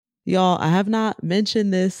Y'all, I have not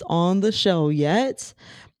mentioned this on the show yet.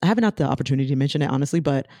 I haven't had the opportunity to mention it, honestly,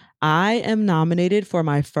 but I am nominated for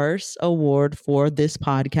my first award for this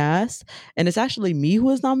podcast. And it's actually me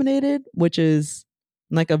who is nominated, which is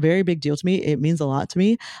like a very big deal to me. It means a lot to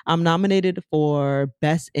me. I'm nominated for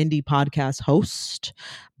Best Indie Podcast Host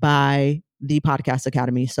by the Podcast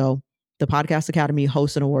Academy. So the Podcast Academy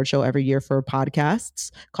hosts an award show every year for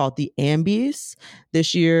podcasts called the Ambies.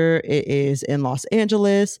 This year it is in Los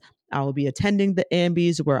Angeles. I will be attending the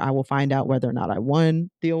Ambies where I will find out whether or not I won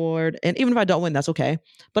the award. And even if I don't win, that's okay.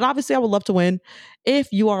 But obviously, I would love to win. If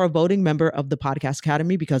you are a voting member of the Podcast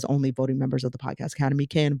Academy, because only voting members of the Podcast Academy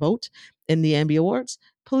can vote in the Ambie Awards,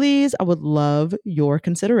 please, I would love your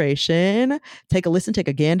consideration. Take a listen, take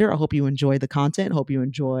a gander. I hope you enjoy the content. I hope you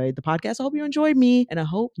enjoy the podcast. I hope you enjoy me. And I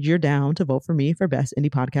hope you're down to vote for me for Best Indie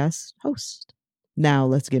Podcast Host. Now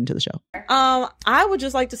let's get into the show. I would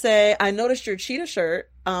just like to say, I noticed your cheetah shirt.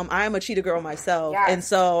 I am a cheetah girl myself. Yes. And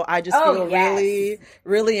so I just feel really,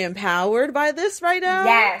 really empowered by this right now.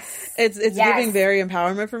 Yes. It's giving very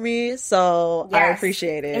empowerment for me. So I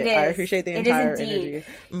appreciate it. I appreciate the entire energy.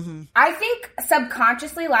 Mm-hmm. I think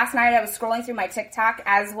subconsciously last night I was scrolling through my TikTok,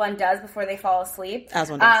 as one does before they fall asleep.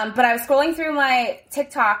 As one does. But I was scrolling through my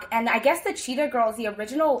TikTok, and I guess the Cheetah Girls, the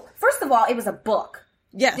original, first of all, it was a book.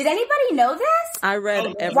 Yes. Did anybody know this? I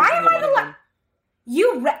read every Why am I the last?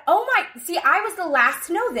 You read? Oh my! See, I was the last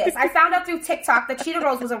to know this. I found out through TikTok that Cheetah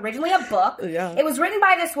Girls was originally a book. Yeah. It was written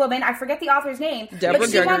by this woman. I forget the author's name, Deborah but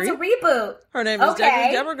she Gregory. wants a reboot. Her name is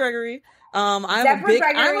Deborah Gregory. I'm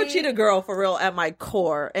a cheetah girl for real at my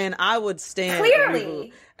core, and I would stand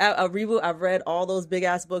clearly a reboot. I've read all those big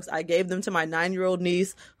ass books. I gave them to my 9-year-old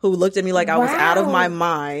niece, who looked at me like I was out of my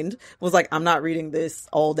mind. Was like, I'm not reading this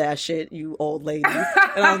old ass shit, you old lady.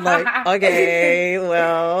 And I'm like, okay,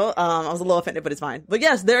 well, I was a little offended, but it's fine. But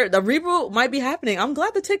yes, the reboot might be happening. I'm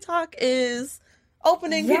glad the TikTok is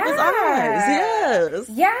opening people's eyes. Yes.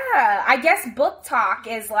 Yeah. I guess book talk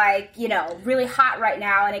is like, really hot right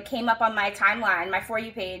now. And it came up on my timeline, my For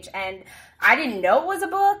You page. And I didn't know it was a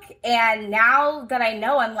book. And now that I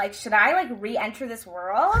know, I'm like, should I re-enter this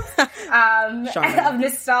world of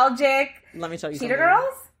nostalgic Let me tell you Cheetah something.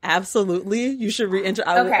 Girls? Absolutely. You should re-enter.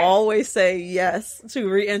 I will always say yes to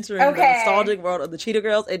re-entering the nostalgic world of the Cheetah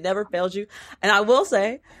Girls. It never fails you. And I will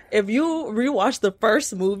say, if you rewatch the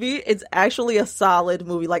first movie, it's actually a solid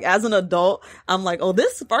movie. Like, as an adult, I'm like, oh,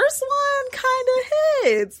 this first one kind of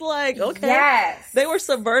hits. Like, okay. Yes. They were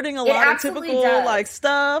subverting a lot of typical,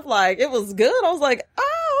 stuff. Like, it was good. I was like,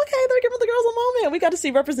 oh, okay, they're giving the girls a moment. We got to see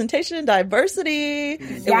representation and diversity.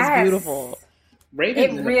 Yes. It was beautiful.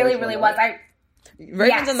 It really, really was.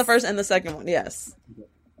 Ravens in the first and the second one, yes.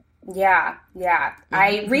 Yeah. Mm-hmm.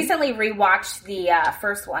 I recently rewatched the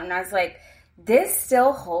first one, and I was like, this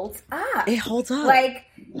still holds up. It holds up. Like,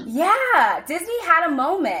 yeah, Disney had a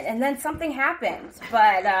moment, and then something happened.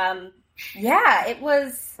 But, it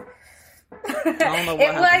was...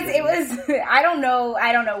 it was I don't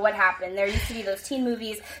know what happened. There used to be those teen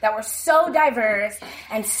movies that were so diverse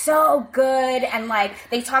and so good, and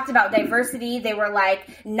they talked about diversity. They were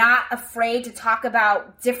not afraid to talk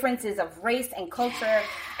about differences of race and culture.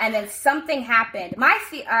 And then something happened. I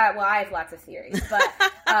have lots of theories, but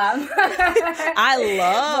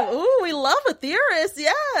we love a theorist.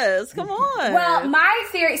 Yes, come on. Well, my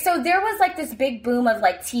theory. So there was this big boom of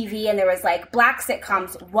TV, and there was black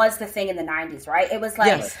sitcoms was the thing in the 90s, right? It was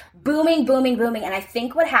booming, and I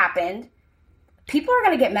think what happened. People are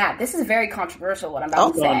going to get mad. This is very controversial. What I'm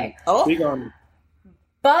about to say.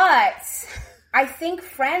 But I think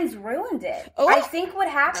Friends ruined it. I think what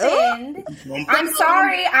happened... I'm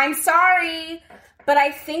sorry. But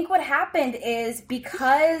I think what happened is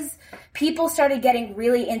because people started getting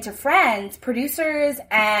really into Friends, producers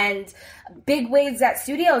and bigwigs at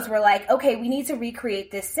studios were like, okay, we need to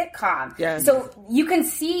recreate this sitcom. Yeah. So you can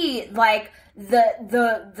see the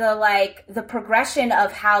progression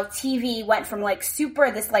of how TV went from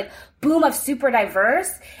this boom of super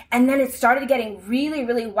diverse, and then it started getting really,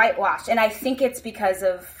 really whitewashed. And I think it's because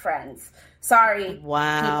of Friends. Sorry,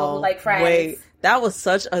 people who like Friends. Wait, that was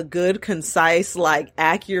such a good, concise,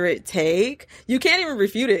 accurate take. You can't even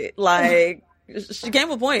refute it. She came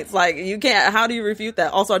with points. You can't. How do you refute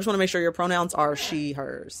that? Also, I just want to make sure your pronouns are she,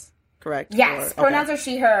 hers. Correct? Yes, pronouns are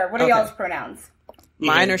she, her. What are y'all's pronouns?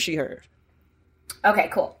 Mine are she, her. Okay,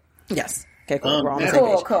 cool. Yes. Okay, cool. We're on the same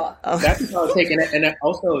page. Cool. That's how I was taking it, and that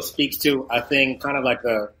also speaks to, I think, kind of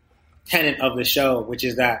the tenet of the show, which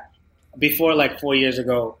is that before 4 years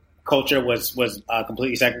ago, culture was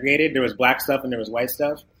completely segregated. There was black stuff and there was white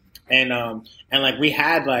stuff, and we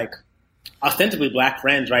had ostensibly black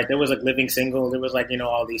friends, right? There was Living Single, there was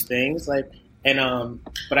all these things,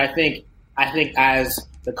 But I think as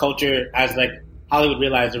the culture, as like Hollywood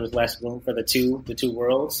realized there was less room for the two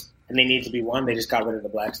worlds, and they need to be one, they just got rid of the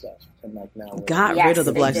black stuff. And like now, got rid of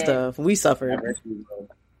the black stuff. We suffered.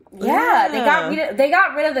 Yeah, they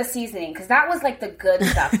got rid of the seasoning because that was like the good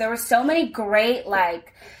stuff. There were so many great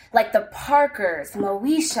like the Parkers,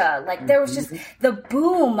 Moesha. Like there was just the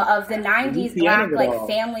boom of the '90s black like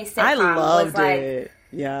family sitcom. I loved was, like, it.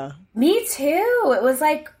 Yeah, me too. It was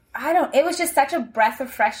like it was just such a breath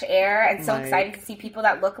of fresh air and so exciting to see people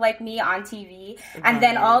that look like me on TV. And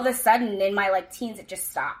then all of a sudden in my like teens, it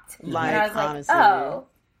just stopped. Like, and I was like, honestly,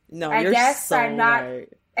 no, I guess so I'm not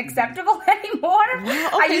acceptable anymore. Wow,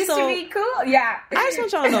 I used to be cool. Yeah. I just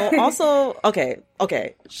want y'all to know also, okay.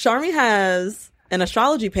 Charmee has an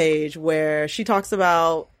astrology page where she talks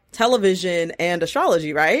about television and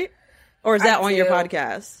astrology, right? Or is that on your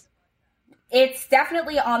podcast? It's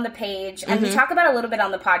definitely on the page, and we talk about it a little bit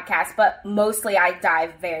on the podcast, but mostly I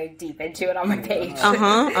dive very deep into it on my page.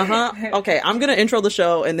 Okay, I'm going to intro the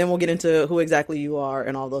show, and then we'll get into who exactly you are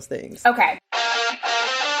and all those things. Okay.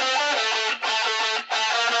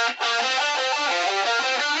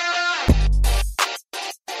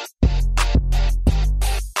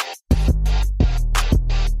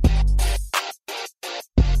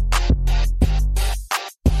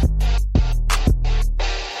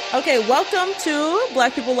 Okay, welcome to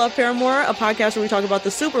Black People Love Paramore, a podcast where we talk about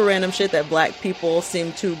the super random shit that Black people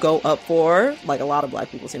seem to go up for, like a lot of Black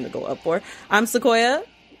people seem to go up for. I'm Sequoia.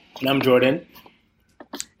 And I'm Jordan.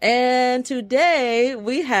 And today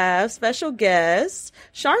we have special guest,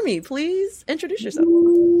 Charmee. Please introduce yourself.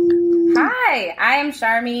 Hi, I am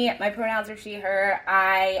Charmee. My pronouns are she, her.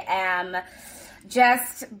 I am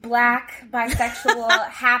just Black, bisexual,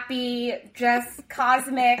 happy, just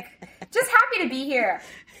cosmic, just happy to be here.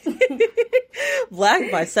 Black,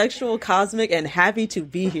 bisexual, cosmic, and happy to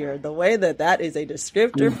be here. The way that is a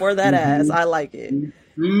descriptor for that ass, I like it.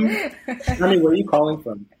 Tell me, where are you calling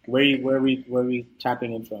from? Where are we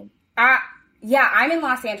tapping in from? Yeah, I'm in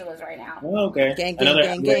Los Angeles right now. Oh, okay.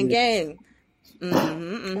 Gang.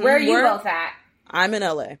 Where are you both at? I'm in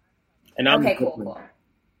LA. And I'm okay, cool.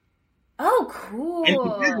 Oh, cool.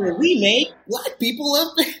 And we make Black people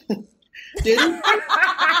up.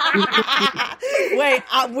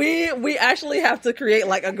 Wait, we actually have to create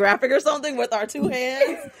like a graphic or something with our two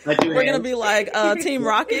hands. We're gonna be like Team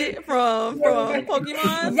Rocket from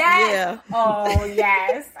Pokemon. Yes. Yeah. Oh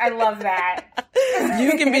yes, I love that.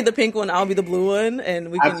 You can be the pink one, I'll be the blue one, and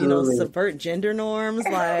we can subvert gender norms.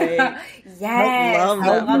 Like yes, love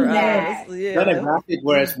that for that. us. Yeah. Done a graphic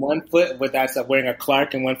where it's one foot that's wearing a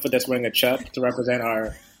Clark and one foot that's wearing a Chuck to represent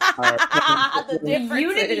our the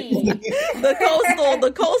unity.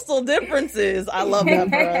 the coastal differences. I love that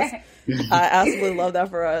for us. I absolutely love that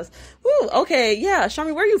for us. Woo, okay, yeah.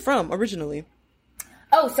 Charmee, where are you from originally?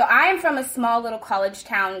 Oh, so I'm from a small little college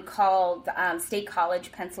town called State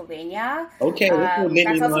College, Pennsylvania. Okay,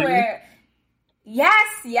 that's also where.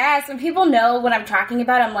 Yes. When people know what I'm talking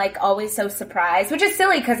about, I'm like always so surprised, which is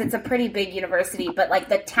silly because it's a pretty big university, but like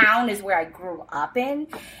the town is where I grew up in,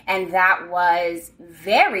 and that was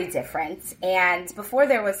very different. And before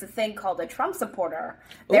there was a thing called a Trump supporter,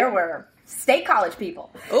 there were State College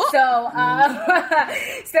people. Ooh. So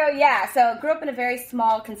grew up in a very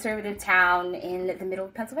small conservative town in the middle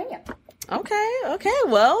of Pennsylvania. Okay.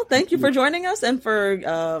 Well, thank you for joining us and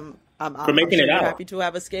for I'm making it out. Happy to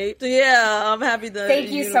have escaped. Yeah, I'm happy to thank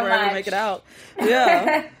you so much. Make it out.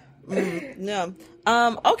 Yeah. Yeah.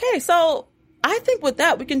 Okay, so I think with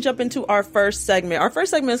that we can jump into our first segment. Our first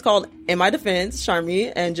segment is called "In My Defense,"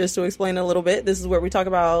 Charmee, and just to explain a little bit, this is where we talk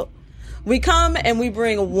about. We come and we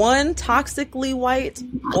bring one toxically white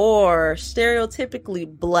or stereotypically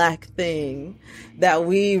Black thing that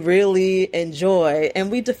we really enjoy,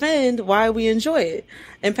 and we defend why we enjoy it.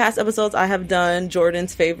 In past episodes, I have done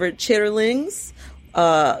Jordan's favorite chitterlings,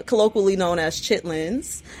 colloquially known as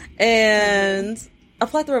chitlins, and a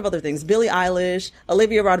plethora of other things. Billie Eilish,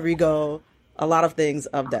 Olivia Rodrigo, a lot of things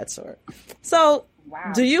of that sort. So,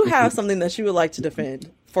 Do you have something that you would like to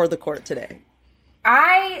defend for the court today?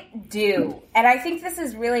 I do, and I think this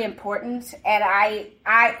is really important. And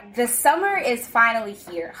the summer is finally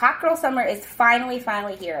here. Hot girl summer is finally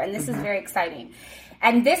here, and this is very exciting.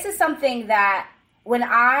 And this is something that let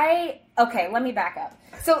me back up.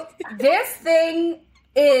 So this thing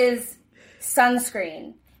is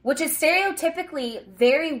sunscreen, which is stereotypically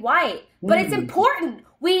very white, but it's important.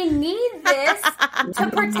 We need this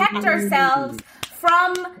to protect ourselves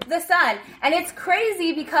from the sun. And it's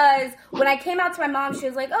crazy because when I came out to my mom, she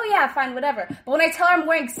was like, oh yeah, fine, whatever. But when I tell her I'm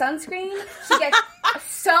wearing sunscreen, she gets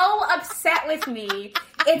so upset with me.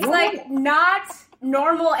 It's like not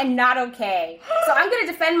normal and not okay. So I'm going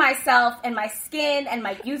to defend myself and my skin and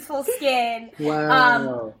my youthful skin.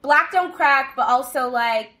 Wow. Black don't crack, but also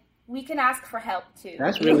like we can ask for help too.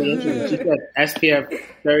 That's really interesting. She said SPF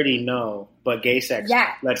 30, no, but gay sex.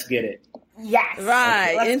 Yeah. Let's get it. Yes.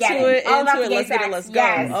 Right. Let's Into get it. All about Into it. gay Let's sex. get it. Let's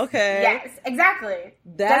Yes. go. Okay. Yes. Exactly.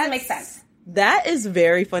 Doesn't make sense. That is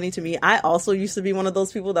very funny to me. I also used to be one of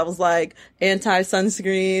those people that was like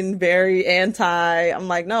anti-sunscreen, very anti. I'm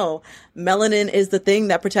like, no, melanin is the thing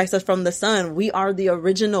that protects us from the sun. We are the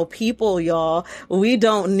original people, y'all. We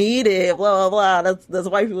don't need it. Blah, blah, blah. That's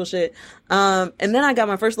white people shit. And then I got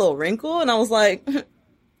my first little wrinkle and I was like,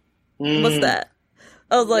 what's that?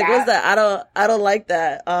 I was like, what's that? I don't like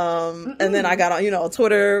that. And then I got on,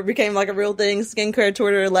 Twitter became like a real thing. Skincare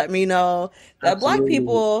Twitter let me know that Black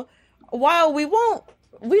people, while we won't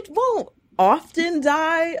often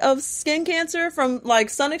die of skin cancer from like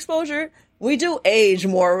sun exposure, we do age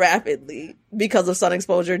more rapidly because of sun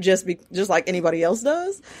exposure, just like anybody else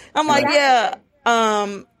does. I'm like,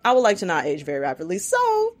 I would like to not age very rapidly.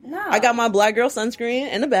 So I got my Black girl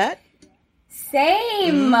sunscreen in the back.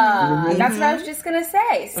 Same. That's what I was just gonna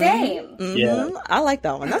say. Same. Yeah, I like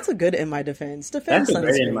that one. That's a good in my defense. That's a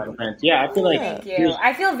great in my defense. Yeah, I feel like. Thank you.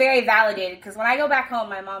 I feel very validated because when I go back home,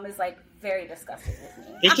 my mom is like very disgusted with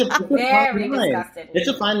me. It's a very disgusted. It's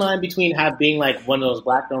a fine line between being like one of those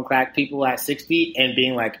Black don't crack people at 60 and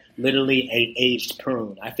being like literally a aged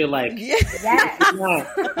prune. I feel like yes.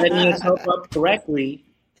 setting yourself up correctly,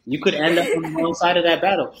 you could end up on the wrong side of that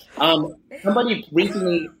battle. Somebody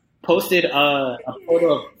recently posted a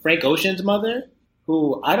photo of Frank Ocean's mother,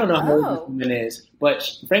 who I don't know how old this woman is, but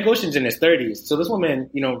Frank Ocean's in his 30s. So this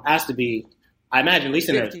woman, has to be, I imagine, at least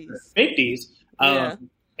in her 50s.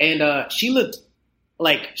 And she looked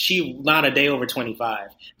like she not a day over 25.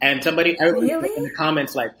 And everybody in the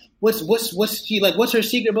comments like, what's she like? What's her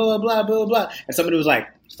secret? Blah, blah, blah, blah, blah. And somebody was like,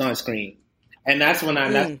 sunscreen. And that's when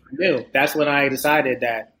that's what I knew. That's when I decided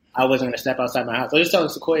that I wasn't going to step outside my house. I was just telling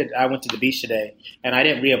Sequoia I went to the beach today, and I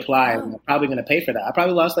didn't reapply. I'm probably going to pay for that. I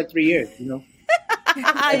probably lost like 3 years, You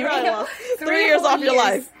probably lost 3 years off your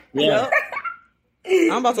life. Yeah.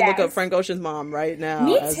 I'm about to look up Frank Ocean's mom right now.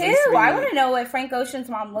 Me too. I want to know what Frank Ocean's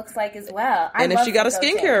mom looks like as well. And if she got a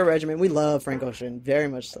skincare regimen. We love Frank Ocean. Very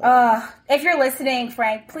much so. If you're listening,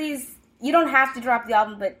 Frank, please, you don't have to drop the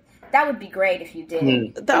album, but that would be great if you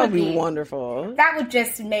did. That would be wonderful. That would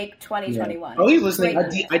just make 2021. Oh, he's listening.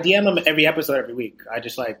 I DM him every episode every week. I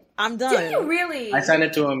just I'm done. Did you really? I send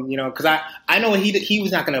it to him, because I know he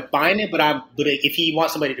was not going to find it, but if he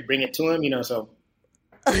wants somebody to bring it to him, so.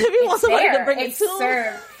 If he wants somebody to bring it to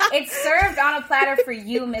him. It's served on a platter for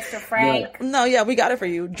you, Mr. Frank. No, we got it for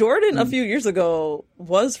you. Jordan, a few years ago,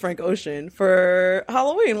 was Frank Ocean for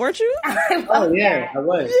Halloween, weren't you? I was.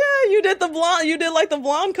 Yeah, you did the blonde. You did like the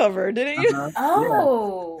blonde cover, didn't you?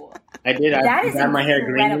 Oh. Yeah. I did. That is got my hair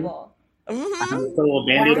green. incredible. I put a little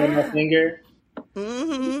Band-Aid on my finger.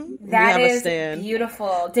 That is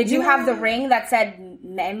beautiful. Did you have the ring that said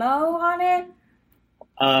Memo on it?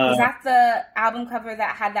 Was that the album cover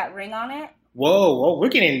that had that ring on it? Whoa, we're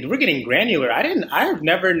getting granular. I've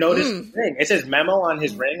never noticed the ring. It says Memo on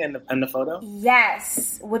his ring and the photo.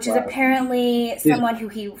 Yes, which is apparently someone who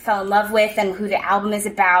he fell in love with and who the album is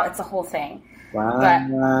about. It's a whole thing. Wow.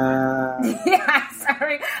 Yeah,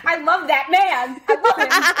 sorry. I love that man.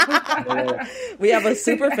 I love him. We have a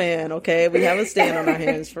super fan, okay? We have a stain on our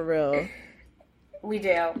hands for real. We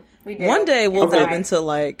do. One day we'll dive into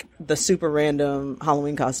like the super random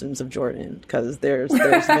Halloween costumes of Jordan, because there's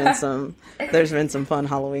been some fun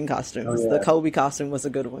Halloween costumes. Oh, yeah. The Kobe costume was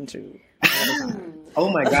a good one too. Oh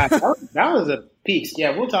my gosh, that was a piece.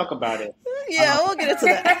 Yeah, we'll talk about it. Yeah, we'll get into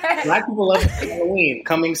that. Black people love Halloween.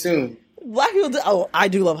 Coming soon. Black people I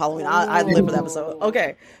do love Halloween. I live for the episode.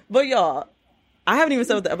 Okay, but y'all, I haven't even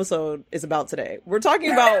said what the episode is about today. We're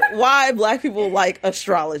talking about why Black people like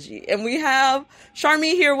astrology. And we have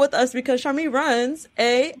Charmee here with us because Charmee runs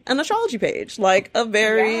an astrology page, like a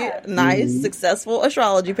very nice, successful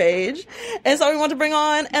astrology page. And so we want to bring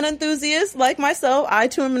on an enthusiast like myself. I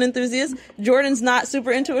too am an enthusiast. Jordan's not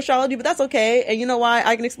super into astrology, but that's okay. And you know why?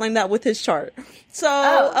 I can explain that with his chart. So,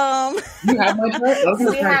 you have my chart? Do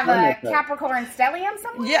we have a Capricorn stellium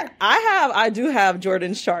somewhere? Yeah, I do have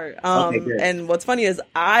Jordan's chart. And what's funny is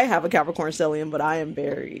I have a Capricorn stellium, but I am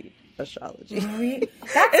very astrology.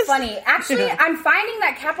 That's funny. Actually, I'm finding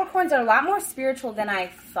that Capricorns are a lot more spiritual than I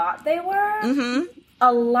thought they were. Mm-hmm.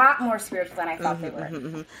 A lot more spiritual than I thought they were.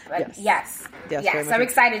 Mm-hmm. But yes, I'm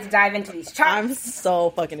excited to dive into these charts. I'm so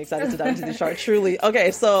fucking excited to dive into these charts, truly.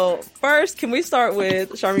 Okay, so first, can we start with,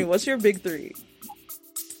 Charmee, what's your big three?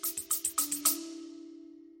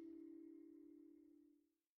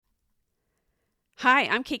 Hi,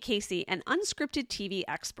 I'm Kate Casey, an unscripted TV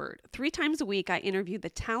expert. 3 times a week, I interview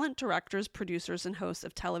the talent, directors, producers, and hosts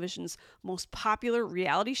of television's most popular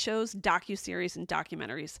reality shows, docuseries, and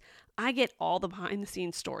documentaries. I get all the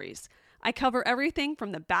behind-the-scenes stories. I cover everything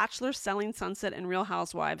from The Bachelor, Selling Sunset, and Real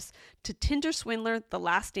Housewives to Tinder Swindler, The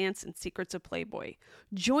Last Dance, and Secrets of Playboy.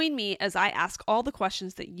 Join me as I ask all the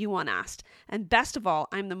questions that you want asked. And best of all,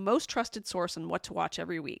 I'm the most trusted source on what to watch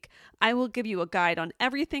every week. I will give you a guide on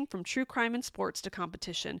everything from true crime and sports to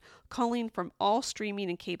competition, calling from all streaming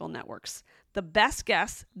and cable networks. The best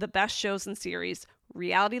guests, the best shows and series.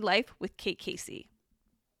 Reality Life with Kate Casey.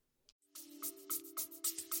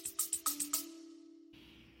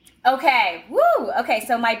 Okay, woo! Okay,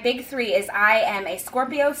 so my big 3 is I am a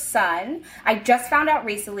Scorpio sun. I just found out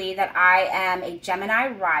recently that I am a Gemini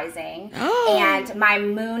rising, and my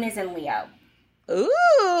moon is in Leo.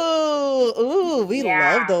 Ooh, we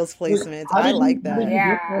love those placements. I like that.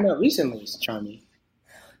 You found out recently, Charmee.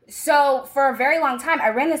 So for a very long time, I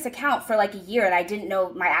ran this account for like a year and I didn't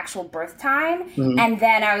know my actual birth time. Mm-hmm. And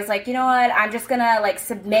then I was like, you know what? I'm just going to like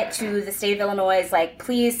submit to the state of Illinois, like,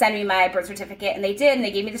 please send me my birth certificate. And they did, and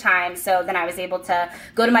they gave me the time. So then I was able to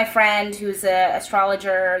go to my friend who's an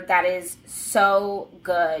astrologer that is so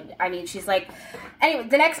good. I mean, she's like, anyway,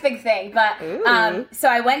 the next big thing. But so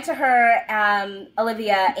I went to her,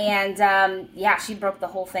 Olivia, and she broke the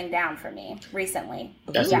whole thing down for me recently.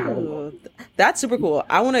 That's super cool.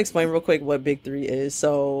 I want to explain real quick what Big 3 is.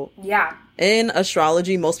 So in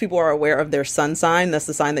astrology, most people are aware of their sun sign. That's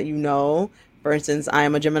the sign that you know. For instance, I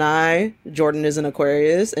am a Gemini, Jordan is an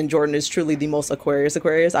Aquarius, and Jordan is truly the most Aquarius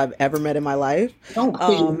I've ever met in my life.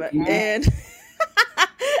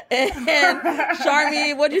 And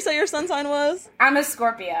Charmee, what'd you say your sun sign was? I'm a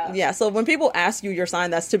Scorpio. Yeah, so when people ask you your sign,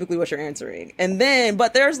 that's typically what you're answering. And then,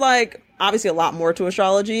 but there's like obviously a lot more to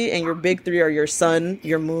astrology, and your big 3 are your sun,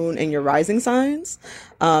 your moon, and your rising signs.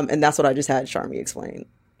 And that's what I just had Charmee explain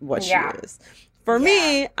what she is. For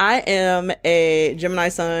me, I am a Gemini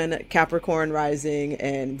sun, Capricorn rising,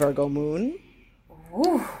 and Virgo moon.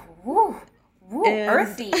 Ooh,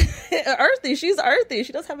 earthy. Earthy. She's earthy.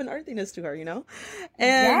 She does have an earthiness to her, you know?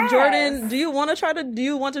 And Jordan, do you want to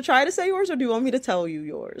try to say yours, or do you want me to tell you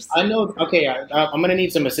yours? I know. Okay, I'm going to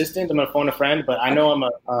need some assistance. I'm going to phone a friend, but I know I'm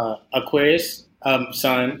a Aquarius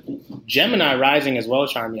sun, Gemini rising as well,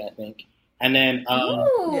 Charmee, I think. And then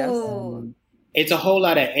it's a whole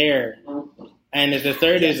lot of air. And the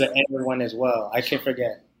third is an air one as well. I can't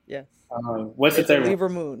forget. Yes. What's the third one? Libra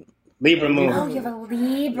moon. Libra moon. Oh, you have a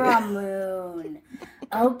Libra moon.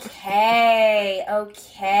 Okay.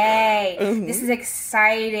 Mm-hmm. This is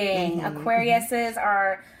exciting. Mm-hmm. Aquariuses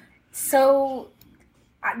are so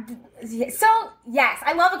yes,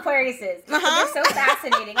 I love Aquariuses. They're so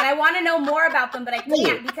fascinating, and I want to know more about them, but I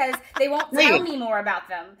can't because they won't tell me more about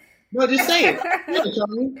them. No, just say it. No,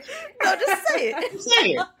 just say it. Just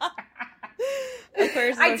say it.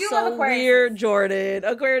 Aquarius are so weird, Jordan.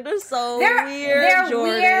 Aquarius are so weird, They're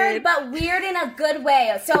Jordan. weird, but weird in a good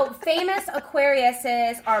way. So famous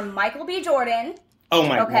Aquariuses are Michael B. Jordan. Oh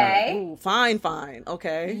my god. Ooh, fine.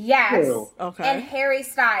 Okay. Yes. Ew. Okay. And Harry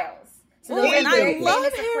Styles. So and I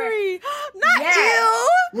love Harry. Not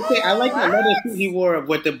you. Okay, I like the leather suit he wore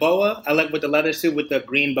with the boa. I like with the leather suit with the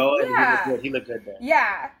green boa. Yeah. He looked good there.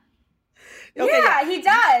 Yeah. Okay, yeah, he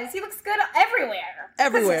does. He looks good everywhere.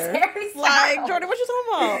 Like, Jordan, what you talking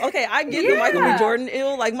about? Okay, I get the Michael B. Jordan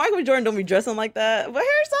ill. Like, Michael B. Jordan don't be dressing like that. But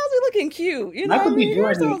hairstyles be looking cute. You know Michael what I mean? B.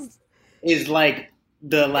 Jordan is like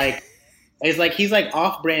it's like he's like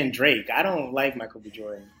off-brand Drake. I don't like Michael B.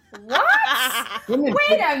 Jordan. What?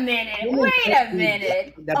 Wait a minute.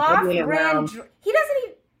 Off-brand Drake.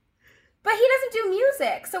 But he doesn't do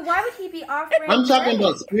music, so why would he be off-brand? I'm talking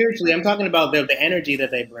about spiritually. I'm talking about the energy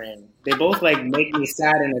that they bring. They both like make me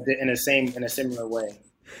sad in a similar way.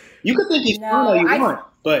 You could think he's fun all you want,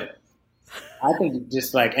 but I think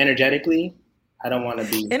just like energetically, I don't want to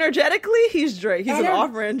be. Energetically, he's Drake. He's an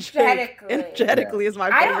off-brand Drake. Energetically is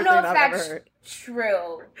my favorite thing I've ever heard.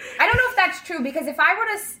 True. I don't know if that's true, because if I were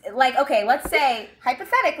to, like, okay, let's say,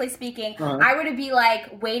 hypothetically speaking, I were to be,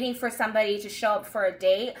 like, waiting for somebody to show up for a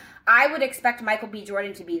date, I would expect Michael B.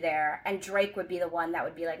 Jordan to be there, and Drake would be the one that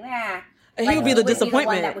would be like, nah. And he would be the disappointment.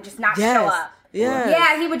 Be the one that would just not show up.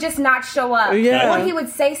 Yeah, he would just not show up. Yeah. Or he would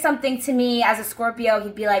say something to me as a Scorpio.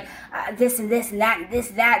 He'd be like, this and this and that and this.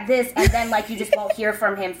 And then, like, you just won't hear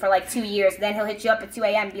from him for, like, 2 years. Then he'll hit you up at 2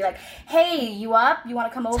 a.m. and be like, hey, you up? You want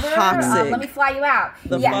to come over? Toxic. Let me fly you out.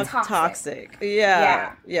 Toxic.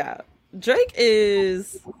 Yeah. Drake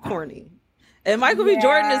is corny. And Michael B.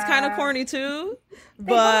 Jordan is kind of corny, too.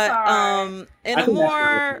 But in a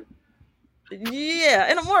more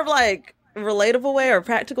of, like, relatable way or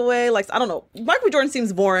practical way. Like, I don't know. Michael B. Jordan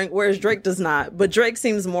seems boring, whereas Drake does not. But Drake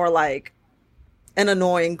seems more like an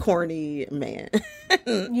annoying, corny man.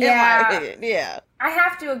 Yeah. Yeah. I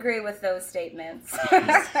have to agree with those statements.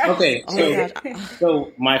 Okay,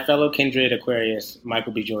 so my fellow kindred Aquarius,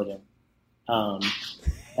 Michael B. Jordan, and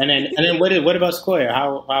then what about Sequoia?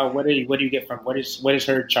 What do you get from what is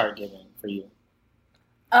her chart giving for you?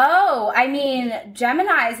 Oh, I mean,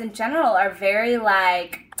 Geminis in general are very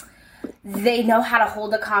like, they know how to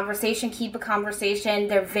hold a conversation, keep a conversation.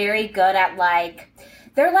 They're very good at like,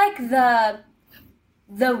 they're like the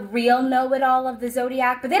real know-it-all of the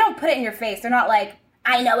zodiac, but they don't put it in your face. They're not like,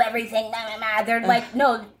 I know everything. Nah, nah, nah. They're like,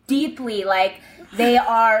 no, deeply, like, they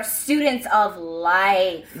are students of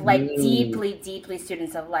life. Like, deeply, deeply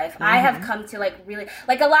students of life. I have come to, like, really,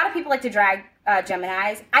 like, a lot of people like to drag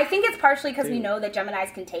Geminis. I think it's partially because we know that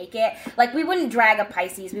Geminis can take it. Like, we wouldn't drag a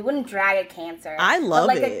Pisces. We wouldn't drag a Cancer. I love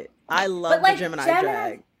it. I love the Gemini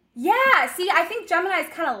drag. Yeah, see, I think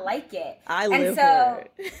Geminis kind of like it. I live for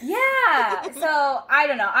it. Yeah, so I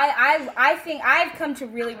don't know. I think I've come to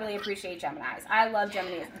really, really appreciate Geminis. I love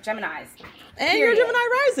Geminis. And you're Gemini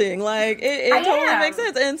rising. Like, it totally makes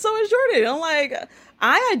sense. And so is Jordan. I'm like,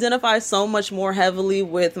 I identify so much more heavily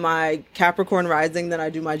with my Capricorn rising than I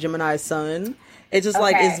do my Gemini sun. It's just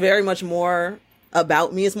like, it's very much more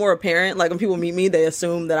about me. It's more apparent. Like, when people meet me, they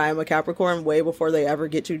assume that I am a Capricorn way before they ever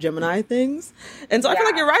get to Gemini things. And so I feel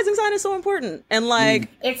like your rising sign is so important. And like,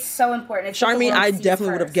 it's so important. It's Charmee, I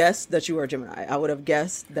definitely would have guessed that you were a Gemini. I would have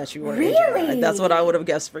guessed that you were a Gemini. That's what I would have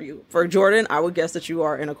guessed for you. For Jordan, I would guess that you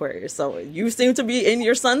are an Aquarius. So you seem to be in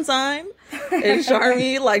your sun sign. And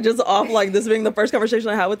Charmee, like, just off like this being the first conversation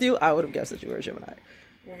I had with you, I would have guessed that you were a Gemini.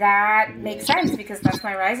 That makes sense because that's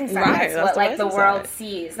my rising sign. Right, that's what like the world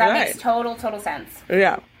sees. That makes total sense.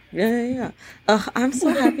 Yeah. I'm so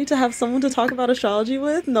happy to have someone to talk about astrology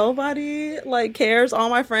with. Nobody like cares. All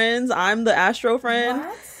my friends, I'm the astro friend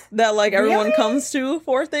that like everyone comes to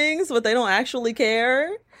for things, but they don't actually care.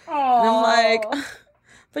 Aww. And I'm like,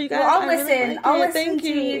 but you guys, I'll listen to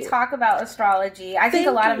you talk about astrology. I think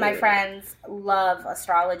a lot of my friends love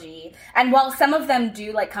astrology. And while some of them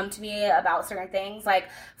do like come to me about certain things, like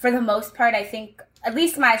for the most part, I think at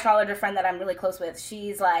least my astrologer friend that I'm really close with,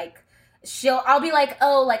 she's like, I'll be like,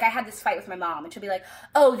 oh, like I had this fight with my mom, and she'll be like,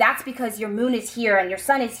 oh, that's because your moon is here and your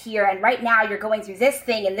sun is here, and right now you're going through this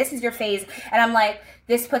thing and this is your phase. And I'm like,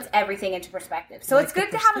 this puts everything into perspective. So it's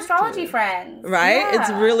good to have astrology friends. Right? Yeah.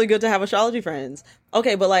 It's really good to have astrology friends.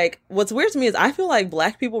 Okay, but like what's weird to me is I feel like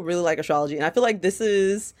Black people really like astrology, and I feel like this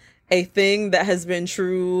is a thing that has been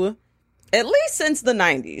true at least since the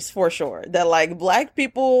 90s, for sure, that like Black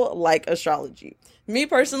people like astrology. Me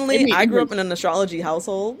personally, I grew up in an astrology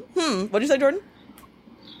household. What'd you say, Jordan?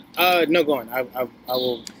 No, go on. I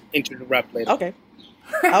will interrupt later. Okay.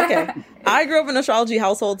 I grew up in an astrology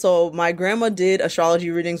household, so my grandma did astrology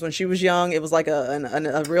readings when she was young. It was like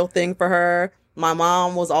a real thing for her. My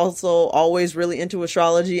mom was also always really into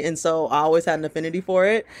astrology, and so I always had an affinity for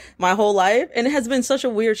it my whole life. And it has been such a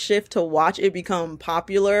weird shift to watch it become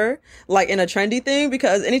popular, like in a trendy thing,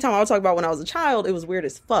 because anytime I would talk about when I was a child, it was weird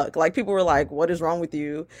as fuck. Like, people were like, what is wrong with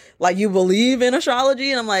you? Like, you believe in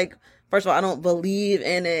astrology? And I'm like, first of all, I don't believe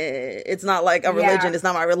in it. It's not like a religion. Yeah. It's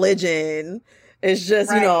not my religion. It's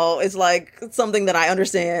just, you know, it's like something that I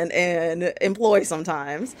understand and employ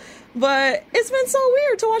sometimes. But it's been so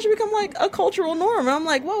weird to watch it become like a cultural norm. And I'm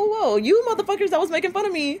like, whoa, you motherfuckers that was making fun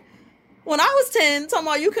of me when I was 10, talking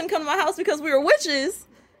about you couldn't come to my house because we were witches.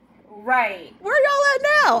 Right. Where y'all at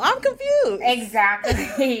now? I'm confused.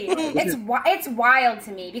 Exactly. It's wild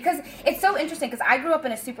to me because it's so interesting because I grew up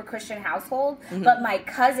in a super Christian household, but my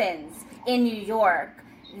cousins in New York,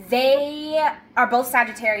 they are both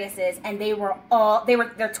Sagittariuses, and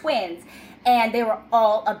they're twins, and they were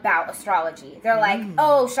all about astrology. They're like,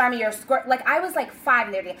 oh, Charmee, you're a Scorpio. Like, I was like 5,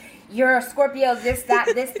 and they're like, you're a Scorpio, this,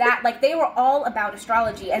 that. Like, they were all about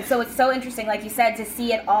astrology. And so it's so interesting, like you said, to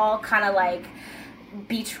see it all kind of like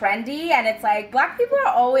be trendy. And it's like, Black people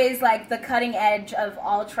are always like the cutting edge of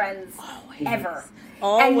all trends ever.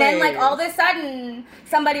 Always. And then, like, all of a sudden,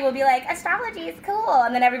 somebody will be like, astrology is cool.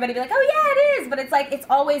 And then everybody will be like, oh, yeah, it is. But it's like, it's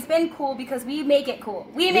always been cool because we make it cool.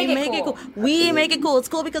 We make it cool. We make it cool. It's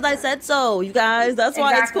cool because I said so, you guys. That's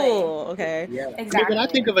why it's cool. Okay. Yeah. Exactly. I mean, when I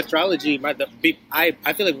think of astrology,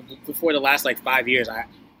 I feel like before the last, like, 5 years,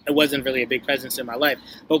 it wasn't really a big presence in my life.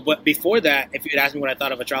 But before that, if you'd asked me what I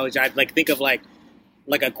thought of astrology, I'd, like, think of, like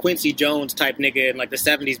a Quincy Jones type nigga in like the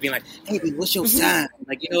 70s being like, hey, what's your sign?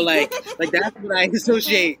 Like, you know, like that's what I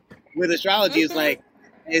associate with astrology is like,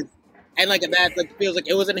 and like that like feels like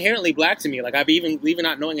it was inherently Black to me. Like, I've even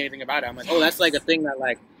not knowing anything about it, I'm like, oh, that's like a thing that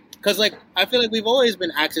like because like I feel like we've always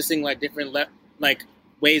been accessing like different like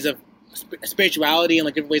ways of spirituality and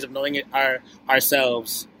like different ways of knowing it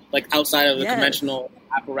ourselves, like outside of the conventional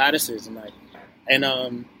apparatuses,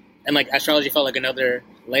 and like astrology felt like another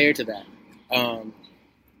layer to that. And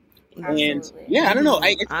yeah, I don't know.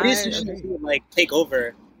 It's interesting to like take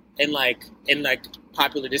over in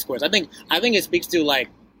popular discourse. I think it speaks to like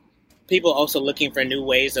people also looking for new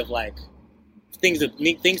ways of like things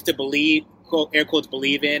to believe, quote air quotes,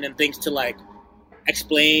 believe in, and things to like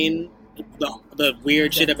explain the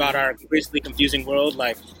weird shit about our increasingly confusing world.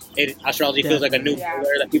 Like astrology feels like a new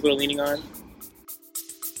pillar that people are leaning on.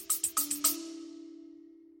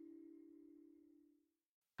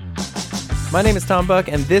 My name is Tom Buck,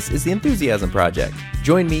 and this is The Enthusiasm Project.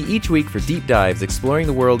 Join me each week for deep dives exploring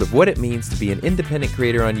the world of what it means to be an independent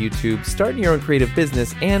creator on YouTube, starting your own creative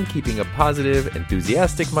business, and keeping a positive,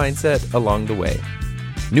 enthusiastic mindset along the way.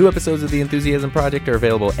 New episodes of The Enthusiasm Project are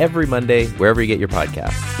available every Monday, wherever you get your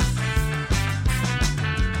podcasts.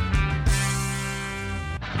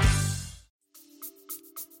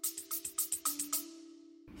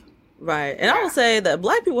 Right. And I will say that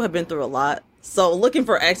Black people have been through a lot. So looking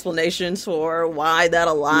for explanations for why that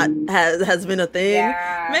a lot has been a thing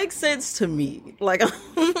makes sense to me. Like,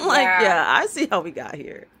 I see how we got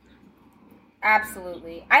here.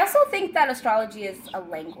 Absolutely. I also think that astrology is a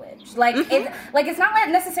language. Like it's not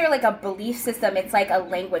necessarily like a belief system. It's like a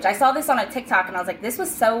language. I saw this on a TikTok and I was like, this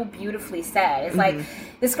was so beautifully said. It's like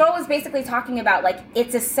this girl was basically talking about like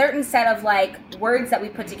it's a certain set of like words that we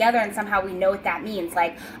put together and somehow we know what that means.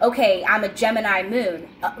 Like, okay, I'm a Gemini moon.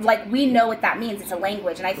 Like we know what that means. It's a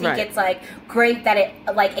language. And I think it's like great that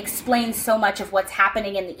it like explains so much of what's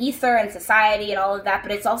happening in the ether and society and all of that.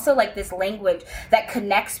 But it's also like this language that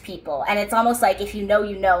connects people. And it's almost like if you know,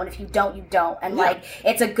 you know, and if you don't, you don't. And like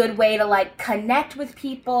it's a good way to like connect with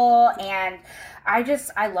people. And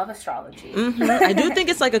I love astrology. I do think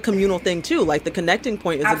it's like a communal thing too. Like the connecting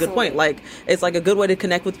point is a good point. Like it's like a good way to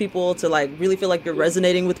connect with people, to like really feel like you're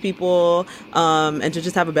resonating with people, and to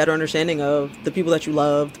just have a better understanding of the people that you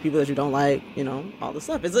love, the people that you don't like, you know, all the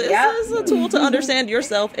stuff. It's a tool to understand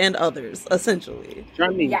yourself and others, essentially.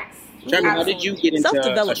 Charmee, how did you get into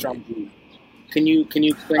astrology? Can you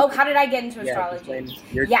explain? Oh, how did I get into astrology?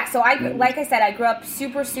 So like I said, I grew up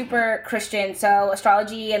super, super Christian. So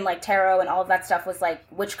astrology and like tarot and all of that stuff was like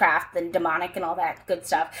witchcraft and demonic and all that good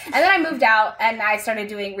stuff. And then I moved out and I started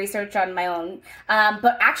doing research on my own.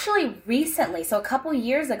 But actually recently, so a couple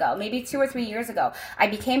years ago, maybe 2 or 3 years ago, I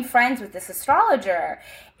became friends with this astrologer.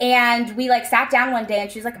 And we like sat down one day and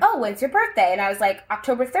she was like, oh, when's your birthday? And I was like,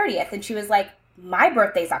 October 30th. And she was like, my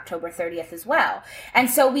birthday's October 30th as well. And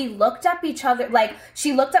so we looked up each other, like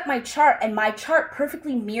she looked up my chart and my chart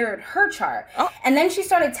perfectly mirrored her chart. And then she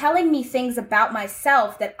started telling me things about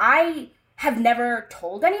myself that I have never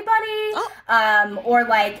told anybody or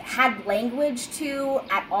like had language to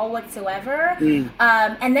at all whatsoever.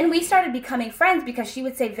 And then we started becoming friends because she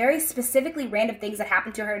would say very specifically random things that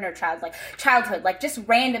happened to her in her childhood, like just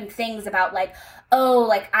random things about like, oh,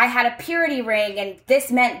 like I had a purity ring and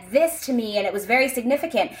this meant this to me and it was very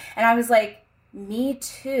significant. And I was like, me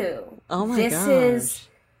too. Oh my gosh. This is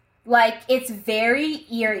like, it's very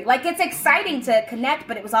eerie. Like it's exciting to connect,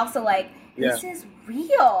 but it was also like, this is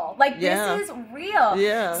real. Like, this is real.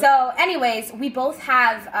 Yeah. So, anyways, we both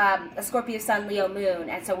have a Scorpio Sun, Leo Moon,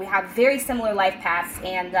 and so we have very similar life paths.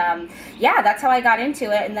 And, that's how I got into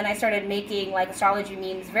it. And then I started making, like, astrology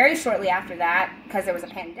memes very shortly after that because there was a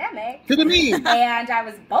pandemic. To the meme. And I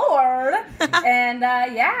was bored. And,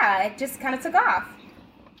 it just kind of took off.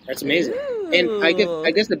 That's amazing. Ooh. And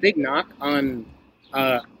I guess the big knock on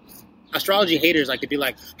astrology haters like to be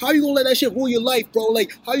like, how you gonna let that shit rule your life, bro?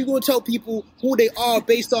 Like, how you gonna tell people who they are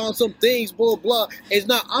based on some things, blah, blah. It's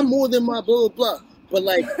not, I'm more than my blah, blah. But,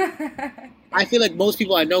 like, I feel like most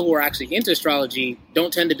people I know who are actually into astrology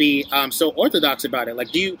don't tend to be so orthodox about it. Like,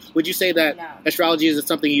 would you say that astrology is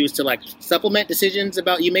something you use to, like, supplement decisions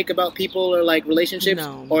you make about people or, like, relationships?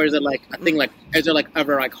 No. Or is it, like, a thing, like, is there, like,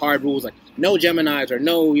 ever, like, hard rules, like, no Geminis or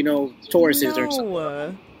no, Tauruses or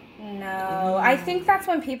something? No, I think that's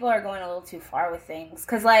when people are going a little too far with things.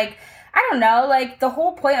 Because, like, I don't know, like, the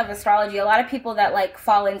whole point of astrology, a lot of people that, like,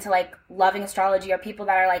 fall into, like, loving astrology are people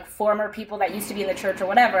that are, like, former people that used to be in the church or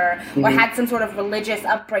whatever, or had some sort of religious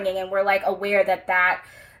upbringing, and we're, like, aware that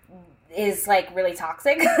is, like, really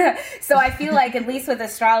toxic. So I feel like, at least with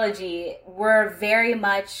astrology, we're very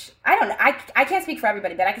much, I don't know, I can't speak for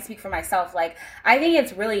everybody, but I can speak for myself. Like, I think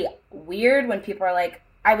it's really weird when people are like,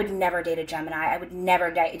 I would never date a Gemini. I would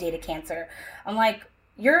never date a Cancer. I'm like,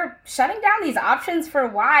 you're shutting down these options for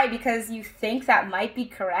why? Because you think that might be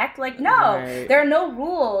correct? Like, no, Right. there are no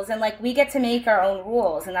rules. And, like, we get to make our own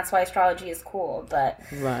rules. And that's why astrology is cool. But,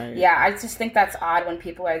 Right. yeah, I just think that's odd when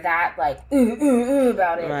people are that, like, ooh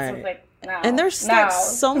about it. Right. So it's like, no. And there's like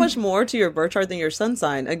so much more to your birth chart than your sun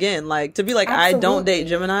sign. Again, like, to be like, I don't date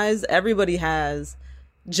Geminis. Everybody has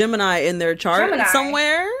Gemini in their chart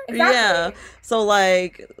somewhere. Exactly. Yeah. So,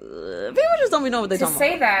 like, people just don't be knowing what they're talking about.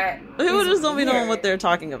 To say that. People just don't be knowing what they're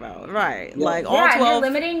talking about. Right. Yeah. Like, all 12. And you're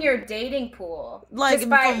limiting your dating pool. Like,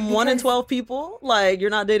 from 1 in 12 people. Like,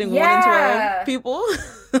 you're not dating 1 in 12 people.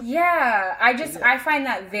 Yeah. I find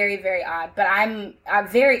that very, very odd. But I'm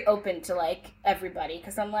very open to, like, everybody.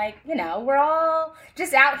 Because I'm like, you know, we're all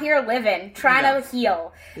just out here living, trying to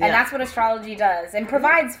heal. And that's what astrology does and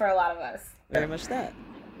provides for a lot of us. Very much that.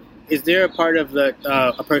 Is there a part of the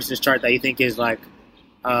a person's chart that you think is like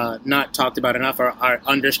not talked about enough or are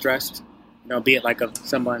under stressed? You know, be it like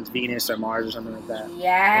someone's Venus or Mars or something like that.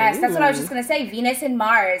 Yes, that's what I was just gonna say. Venus and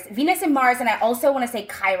Mars, and I also want to say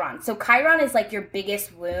Chiron. So Chiron is like your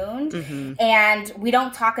biggest wound, and we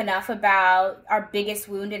don't talk enough about our biggest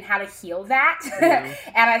wound and how to heal that.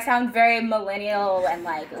 And I sound very millennial and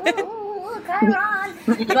like, ooh, Chiron.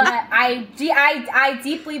 But I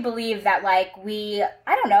deeply believe that, like,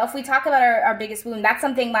 I don't know, if we talk about our biggest wound, that's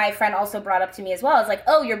something my friend also brought up to me as well. It's like,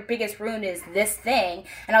 oh, your biggest wound is this thing.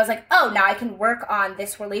 And I was like, oh, now I can work on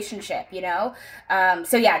this relationship, you know?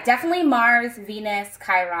 So yeah, definitely Mars, Venus,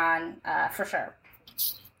 Chiron, for sure.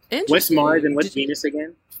 What's Mars and what's Venus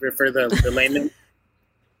again? For the layman?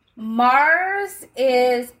 Mars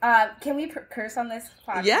is, can we curse on this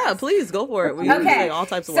podcast? Yeah, please, go for it. We say all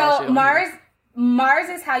types of wild shit. So Mars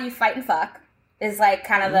is how you fight and fuck, is like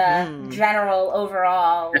kind of the general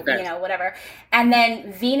overall, you know, whatever. And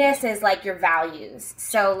then Venus is like your values.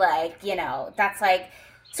 So, like, you know, that's like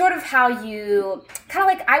sort of how you, kind of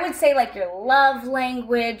like, I would say like your love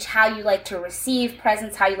language, how you like to receive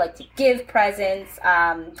presents, how you like to give presents.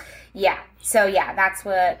 Yeah. So yeah, that's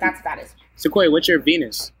what that is. So Koi, what's your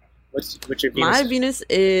Venus? What's your Venus? My Venus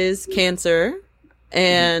is Cancer,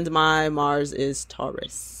 and my Mars is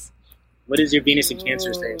Taurus. What does your Venus and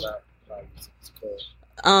Cancer say about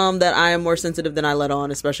that I am more sensitive than I let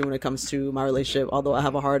on, especially when it comes to my relationship. Although I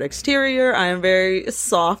have a hard exterior, I am very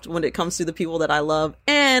soft when it comes to the people that I love,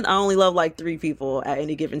 and I only love like 3 people at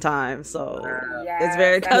any given time. So it's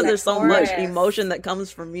very, because there's so much emotion that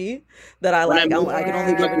comes from me that I like. I can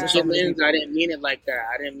only give it to so many people. I didn't mean it like that.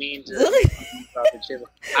 I didn't mean to.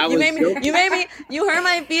 You hurt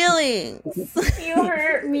my feelings. You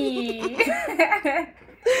hurt me.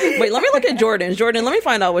 Wait, let me look at Jordan. Jordan, let me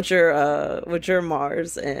find out what your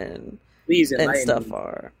Mars and stuff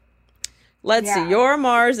are. Let's see. Your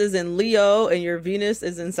Mars is in Leo and your Venus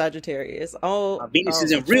is in Sagittarius. My Venus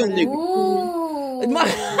is in real nigga. No,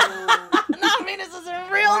 Venus is in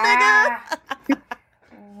real nigga.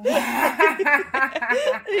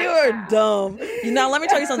 You are dumb. Now, let me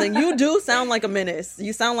tell you something. You do sound like a menace.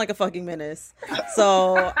 You sound like a fucking menace.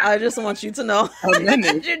 So I just want you to know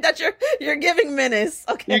that you're giving menace.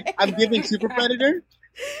 Okay, I'm giving super predator.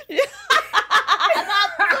 Not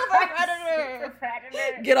super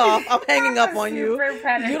predator. Get off! I'm hanging up on you.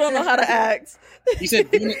 You don't know how to act. You said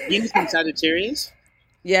Venus in Sagittarius.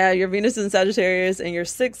 Yeah, your Venus is in Sagittarius and your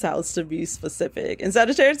 6th house, to be specific. And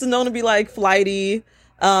Sagittarius is known to be like flighty.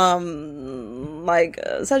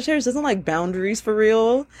 Sagittarius doesn't like boundaries for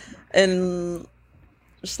real, and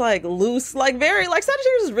just like loose, like very like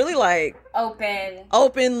Sagittarius is really like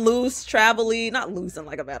open, loose, travel-y, not loose in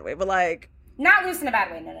like a bad way, but like not loose in a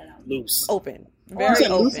bad way. No. Loose, open, very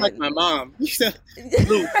open. Loose like my mom. You said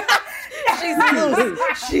loose.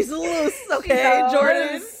 She's loose. Okay,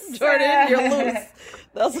 Jordan, you're loose.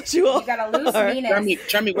 That's what you are. You got a loose Venus.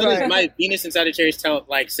 Charmee, what does my Venus and Sagittarius tell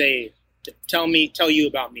you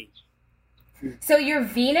about me? So your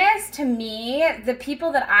Venus, to me, the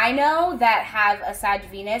people that I know that have a Sag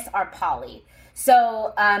Venus are poly.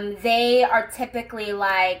 So they are typically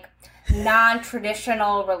like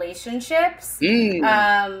non-traditional relationships.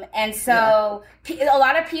 And so a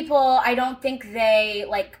lot of people, I don't think they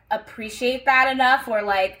like appreciate that enough or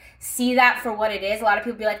like see that for what it is. A lot of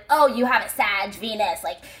people be like, oh, you have a Sag Venus,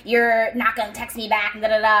 like you're not going to text me back, and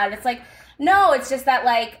da-da-da. And it's like, no, it's just that,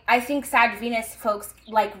 like, I think Sag Venus folks,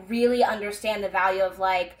 like, really understand the value of,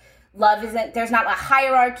 like, love isn't, there's not a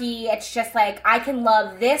hierarchy. It's just, like, I can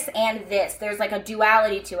love this and this. There's, like, a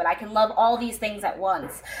duality to it. I can love all these things at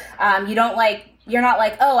once. You're not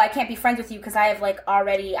like, oh, I can't be friends with you because I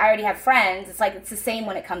already have friends. It's like, it's the same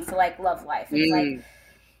when it comes to, like, love life. It's like,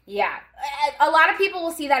 Yeah. A lot of people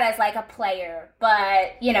will see that as like a player, but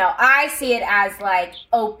I see it as like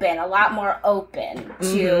open, a lot more open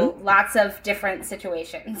to lots of different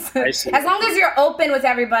situations. As long as you're open with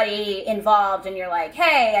everybody involved and you're like,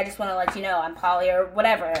 hey, I just want to let you know I'm poly or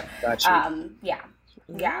whatever. Gotcha. Yeah.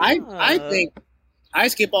 I think I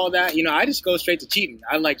skip all that. I just go straight to cheating.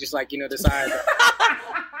 I decide.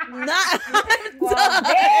 Well,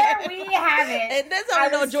 there we have it. And that's how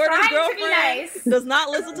we know Jordan's girlfriend does not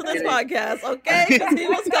listen to this podcast, okay? Because he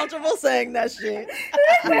was comfortable saying that shit.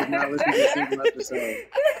 I did not listen to a single episode.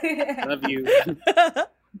 Love you.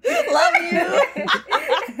 Love you.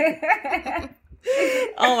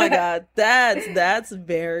 Oh my God, that's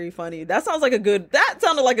very funny. That sounded like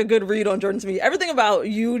a good read on Jordan to me. Everything about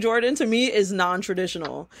you, Jordan, to me is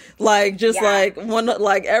non-traditional. Like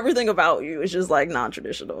everything about you is just like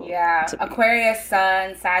non-traditional. Yeah, Aquarius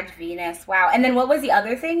Sun, Sag Venus. Wow. And then what was the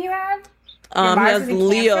other thing you had? He has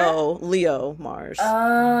Leo Mars.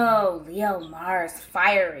 Oh, Leo Mars,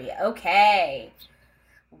 fiery. Okay.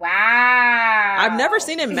 Wow. I've never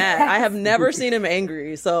seen him mad. I have never seen him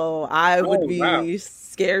angry, so I would be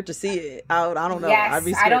scared to see it. I don't know. Yes, I'd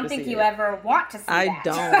be scared I don't think you ever want to see that. I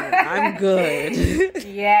don't. I'm good.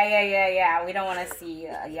 Yeah. We don't want to see.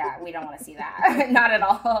 We don't want to see that. Not at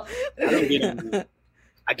all. I don't get angry.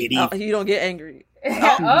 I get evil. You don't get angry.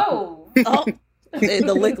 Oh.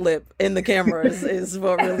 The lick lip in the camera is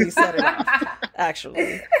what really set it off,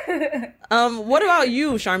 actually. What about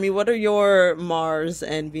you, Charmee? What are your Mars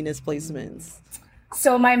and Venus placements?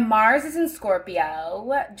 So my Mars is in Scorpio,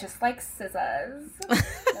 just like SZA's.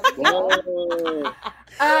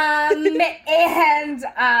 And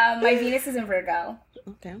my Venus is in Virgo.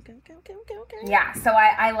 Okay. Yeah, so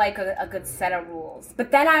I like a good set of rules.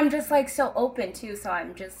 But then I'm just like so open too, so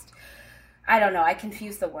I'm just... I don't know. I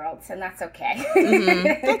confuse the world, and that's okay.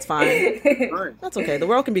 That's fine. That's okay. The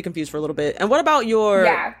world can be confused for a little bit. And what about your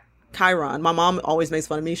Chiron? My mom always makes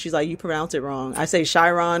fun of me. She's like, you pronounce it wrong. I say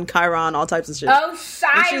Chiron, Chiron, all types of shit. Oh,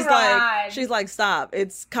 Chiron. And she's like, stop.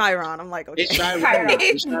 It's Chiron. I'm like, okay. It's Chiron.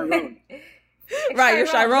 It's Chiron. Right, you're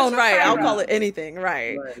Chiron, right. I'll call it anything,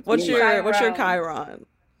 right. What's your Chiron?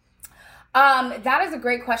 That is a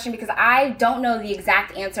great question because I don't know the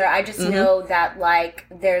exact answer. I just know that like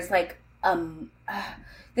there's like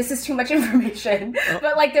this is too much information,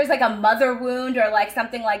 but like there's like a mother wound or like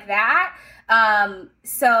something like that.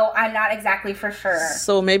 So I'm not exactly for sure.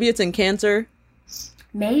 So maybe it's in Cancer?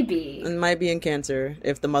 Maybe. It might be in Cancer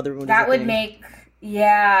if the mother wound that is a would thing. make,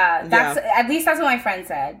 at least that's what my friend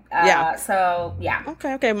said. So, yeah.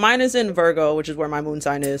 Okay. Mine is in Virgo, which is where my moon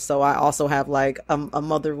sign is. So I also have like a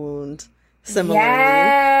mother wound. Similarly,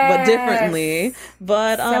 but differently.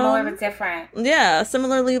 Similar but different. Yeah,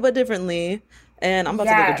 similarly but differently. And I'm about to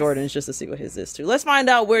look at Jordan's just to see what his is too. Let's find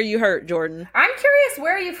out where you hurt, Jordan. I'm curious,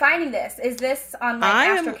 where are you finding this? Is this on like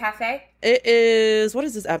Astro Cafe? It is. What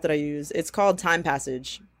is this app that I use? It's called Time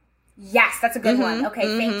Passage. Yes, that's a good one.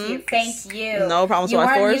 Okay, thank you. No problem. You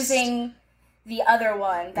weren't using the other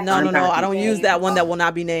one. No. I don't use that one that will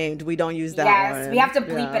not be named. We don't use that one. Yes, we have to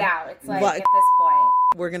bleep it out. It's like at this point.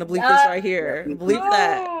 We're going to bleep this right here. Bleep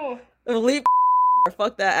that. Bleep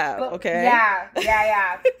fuck that app, okay?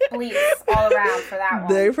 Yeah. Bleeps all around for that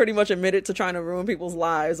one. They pretty much admitted to trying to ruin people's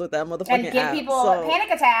lives with that motherfucking app. And give people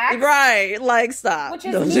panic attacks. Right. Like, stop. Which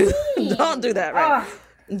is don't do that, right?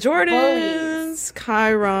 Jordan's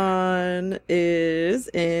Chiron is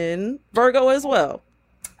in Virgo as well.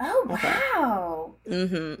 Oh, wow.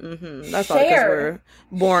 That's probably because we're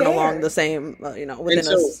born along the same, within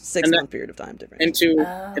a 6-month period of time difference.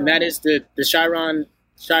 And that is the Chiron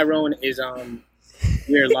is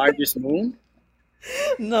your largest moon?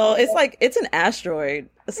 No, it's an asteroid.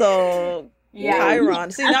 So Chiron.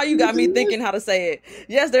 See, now you got me thinking how to say it.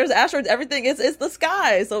 Yes, there's asteroids. Everything. It's the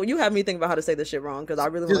sky. So you have me thinking about how to say this shit wrong because I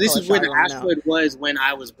really want to call it Chiron. This is where the asteroid was when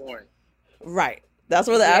I was born. Right. That's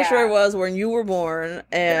where the asteroid was when you were born,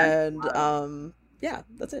 and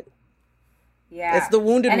that's it. Yeah, it's the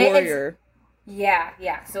wounded warrior.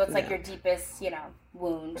 So it's like your deepest,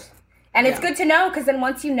 wound, and it's good to know because then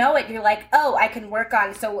once you know it, you're like, oh, I can work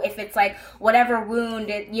on. So if it's like whatever wound,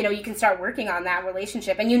 you can start working on that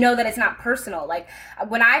relationship, and you know that it's not personal. Like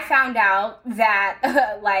when I found out that,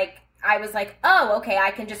 I was like, oh, okay, I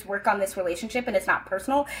can just work on this relationship and it's not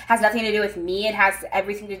personal. It has nothing to do with me. It has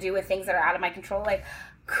everything to do with things that are out of my control. Like,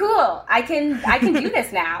 cool, I can do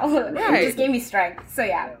this now. Right. It just gave me strength. So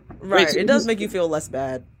yeah. Right. It does make you feel less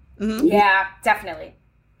bad. Mm-hmm. Yeah, definitely.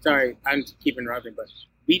 Sorry, I'm keeping interrupting, but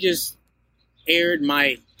we just aired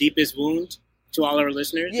my deepest wound to all our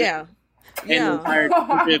listeners. Yeah. In the entire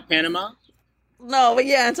country of Panama. No, but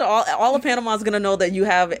yeah, and so all of Panama is gonna know that you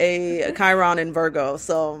have a Chiron in Virgo.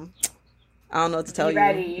 So I don't know what to tell you.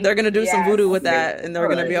 Ready. They're gonna do some voodoo with that, and they're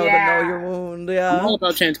gonna be able to know your wound. Yeah, I'm all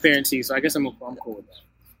about transparency, so I guess I'm cool with that.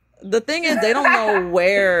 The thing is, they don't know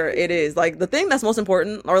where it is. Like, the thing that's most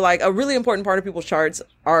important, or like a really important part of people's charts,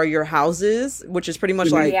 are your houses, which is pretty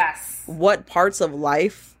much like what parts of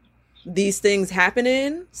life these things happen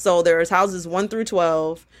in. So there's houses 1 through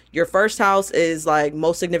 12. Your first house is like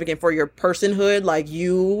most significant for your personhood, like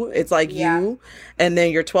you. It's like you, and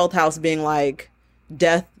then your 12th house being like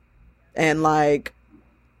death, and like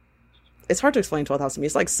it's hard to explain 12th house to me.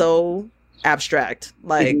 It's like so abstract.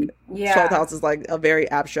 Like 12th house is like a very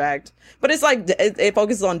abstract, but it's like it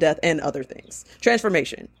focuses on death and other things,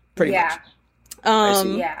 transformation, pretty much.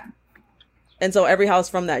 And so every house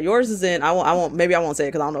from that, yours is in. I won't say it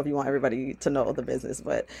because I don't know if you want everybody to know the business,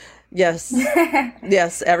 but yes,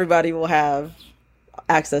 yes, everybody will have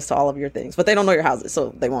access to all of your things, but they don't know your houses,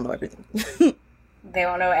 so they won't know everything. They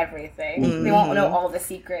won't know everything. Mm-hmm. They won't know all the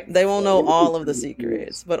secrets. They won't know all of the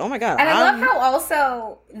secrets. But oh my God. And I love how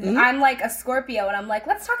also I'm like a Scorpio and I'm like,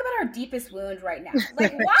 let's talk about our deepest wound right now.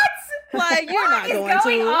 Like, what? Like, you're not going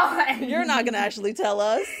to. You're not going to actually tell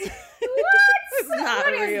us. What? It's not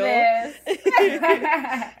what real. Is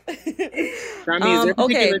this?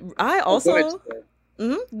 Okay. I also.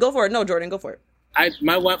 Go for it. No, Jordan, go for it.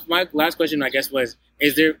 My last question, I guess, was: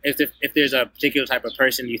 if there's a particular type of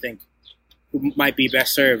person you think who might be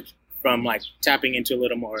best served from like tapping into a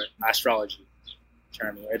little more astrology,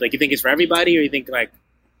 Charmee? Or like, you think it's for everybody, or you think like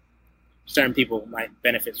certain people might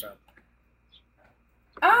benefit from?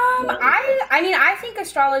 I mean, I think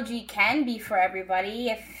astrology can be for everybody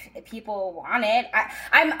if people want it.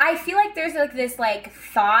 I feel like there's like this like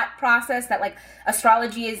thought process that like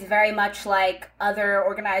astrology is very much like other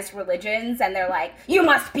organized religions, and they're like, you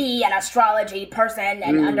must be an astrology person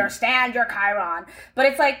and understand your Chiron. But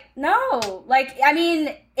it's like, no, like, I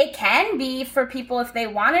mean, it can be for people if they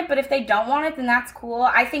want it, but if they don't want it, then that's cool.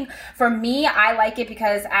 I think for me, I like it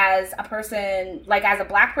because as a person, like as a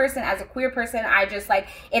Black person, as a queer person, I just like,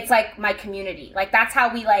 it's like my community. Like that's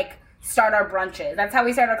how we like start our brunches. That's how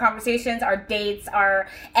we start our conversations, our dates, our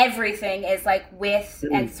everything is like with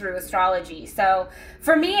and through astrology. So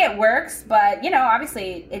for me, it works, but you know,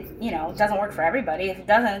 obviously it, you know, doesn't work for everybody. If it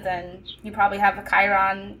doesn't, then you probably have a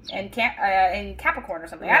Chiron in Capricorn or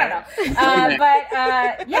something. I don't know.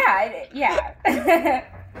 Yeah.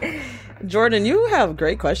 Jordan, you have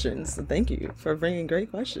great questions. Thank you for bringing great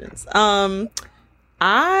questions.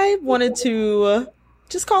 I wanted to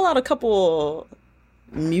just call out a couple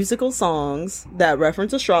musical songs that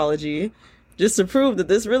reference astrology, just to prove that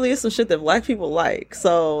this really is some shit that Black people like.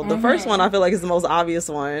 So the first one I feel like is the most obvious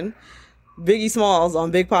one. Biggie Smalls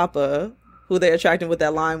on Big Papa, who they attracted with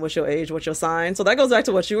that line, what's your age, what's your sign. So that goes back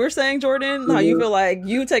to what you were saying, Jordan, how you feel like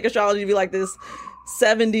you take astrology to be like this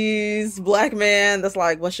 70s Black man that's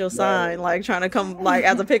like, what's your sign? Like trying to come like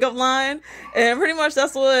as a pickup line. And pretty much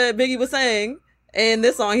that's what Biggie was saying. In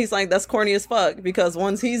this song, he's like, that's corny as fuck, because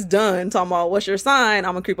once he's done talking about what's your sign,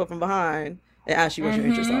 I'm gonna creep up from behind and ask you what's your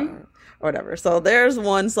interest are, or whatever. So there's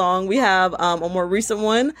one song. We have a more recent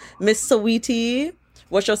one, Miss Saweetie,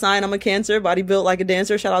 what's your sign? I'm a Cancer, body built like a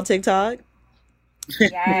dancer. Shout out TikTok.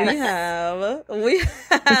 Yes. We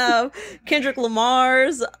have Kendrick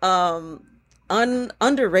Lamar's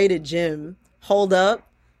underrated gym, Hold Up.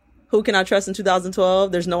 Who Can I Trust in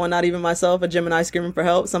 2012? There's no one, not even myself. A Gemini screaming for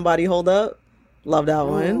help. Somebody hold up. Love that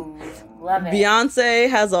one. Ooh, love it. Beyonce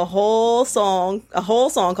has a whole song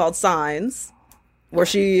called Signs, where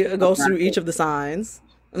she goes through each of the signs.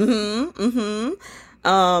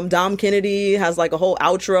 Dom Kennedy has like a whole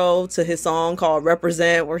outro to his song called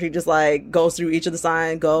Represent, where he just like goes through each of the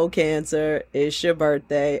signs. Go Cancer, it's your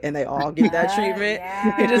birthday, and they all get that treatment.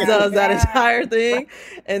 He just does that entire thing.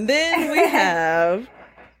 And then we have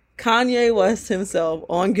Kanye West himself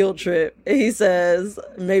on Guilt Trip. He says,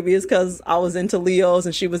 maybe it's because I was into Leos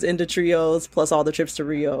and she was into trios, plus all the trips to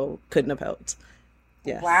Rio couldn't have helped.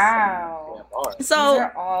 Yes. Wow. So these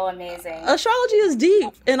are all amazing. Astrology is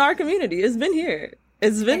deep in our community. It's been here.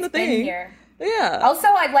 It's been the thing. Here. Yeah. Also,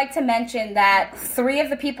 I'd like to mention that 3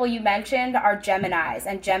 of the people you mentioned are Geminis,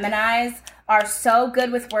 and Geminis are so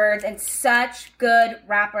good with words and such good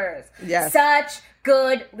rappers. Yes. Such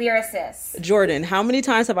good lyricists. Jordan, how many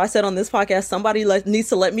times have I said on this podcast, somebody needs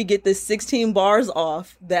to let me get this 16 bars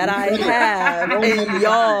off that I have, and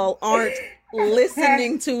y'all aren't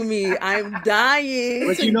listening to me. I'm dying.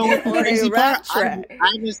 But you know what the crazy part?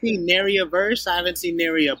 I haven't seen nary a verse. I haven't seen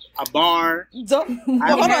nary a bar. Hold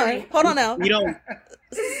on now. You don't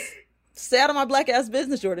stay out of my Black ass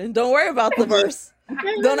business, Jordan. Don't worry about the verse.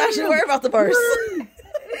 Don't actually worry about the verse.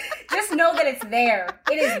 Just know know that it's there.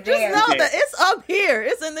 It is there. Just know that it's up here.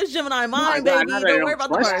 It's in this Gemini mind, baby. Don't worry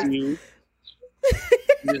about the parts. You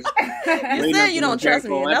saying you don't trust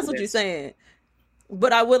me, and that's what you're saying.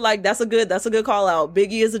 But I would like, that's a good call out.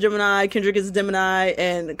 Biggie is a Gemini, Kendrick is a Gemini,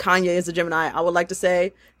 and Kanye is a Gemini. I would like to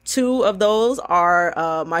say 2 of those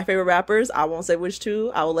are my favorite rappers. I won't say which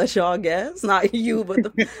 2. I will let y'all guess. Not you, but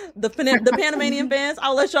the Panamanian fans.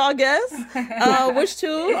 I'll let y'all guess which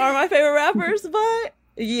 2 are my favorite rappers. But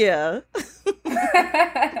yeah.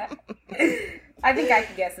 I think I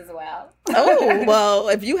can guess as well. Oh, well,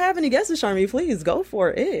 if you have any guesses, Charmee, please go for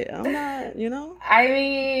it. I'm not, I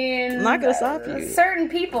mean... I'm not going to stop you. Certain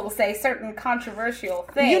people say certain controversial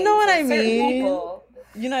things. You know what I mean?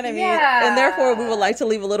 You know what I mean? Yeah. And therefore, we would like to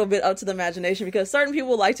leave a little bit up to the imagination because certain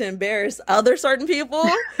people like to embarrass other certain people.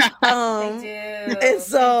 They do. And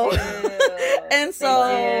so, you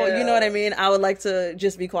know what I mean? I would like to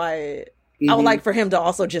just be quiet. Mm-hmm. I would like for him to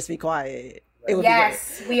also just be quiet. It would be great.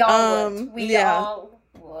 We all would. We all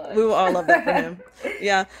would. We will all love that for him.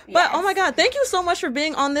 Yeah. But oh my God, thank you so much for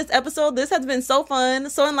being on this episode. This has been so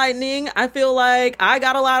fun, so enlightening. I feel like I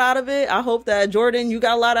got a lot out of it. I hope that Jordan, you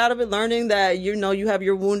got a lot out of it, learning that you have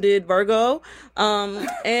your wounded Virgo.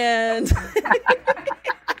 And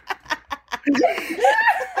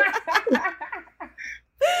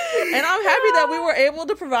And I'm happy that we were able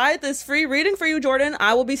to provide this free reading for you, Jordan.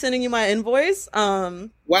 I will be sending you my invoice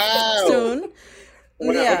soon. Well,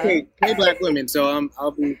 yeah. Okay, pay Black women, so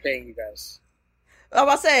I'll be paying you guys. I was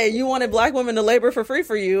about to say, you wanted Black women to labor for free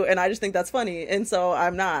for you, and I just think that's funny, and so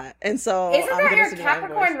I'm not. And so isn't that your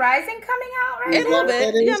Capricorn rising coming out right now? A little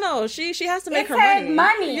bit. Yeah, no, she has to make her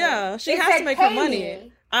money. Yeah, she has to make her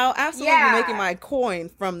money. I'll absolutely be making my coin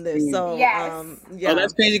from this. So yeah. Oh,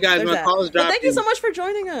 that's crazy, guys. My call is dropping. Thank you so much for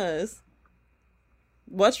joining us.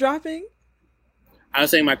 What's dropping? I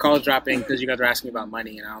was saying my call is dropping because you guys were asking me about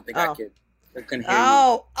money, and I don't think I couldn't hear you.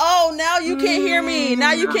 Oh, now you can't hear me.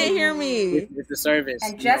 Now you can't hear me. It's the service.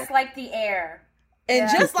 And just like the air. And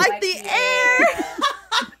just like the air.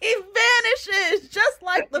 He vanishes just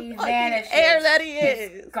like the fucking air that he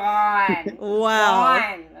is. He's gone. Wow.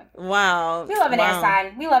 Gone. Wow. We love an air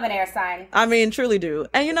sign. We love an air sign. I mean, truly do.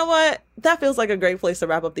 And you know what? That feels like a great place to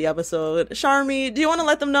wrap up the episode. Charmee, do you want to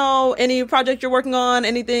let them know any project you're working on,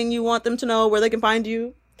 anything you want them to know, where they can find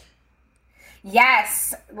you?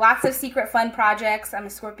 Yes, lots of secret fun projects. I'm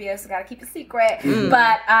a Scorpio, so gotta keep it secret.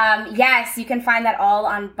 But yes, you can find that all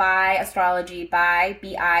on By Astrology, by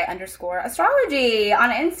BI_astrology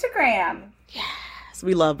on Instagram. Yes,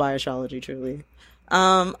 we love By Astrology, truly.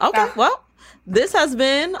 Okay, well, this has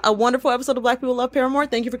been a wonderful episode of Black People Love Paramore.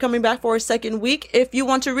 Thank you for coming back for a second week. If you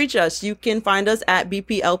want to reach us, you can find us at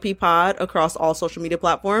BPLP Pod across all social media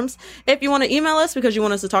platforms. If you want to email us because you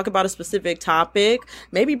want us to talk about a specific topic,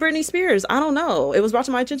 maybe Britney Spears, I don't know. It was brought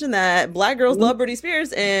to my attention that Black girls love Britney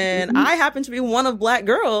Spears, and I happen to be one of Black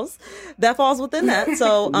girls that falls within that.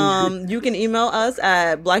 So you can email us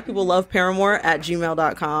at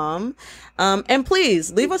blackpeopleloveparamore@gmail.com. And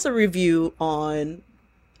please leave us a review on,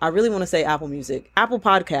 I really want to say Apple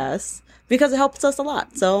Podcasts, because it helps us a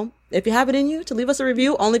lot. So if you have it in you to leave us a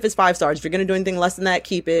review, only if it's 5 stars. If you're going to do anything less than that,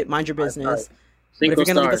 keep it. Mind your business. But if you're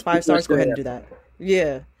going to leave us 5 stars, go ahead and do that.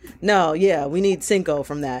 Yeah. No, yeah. We need Cinco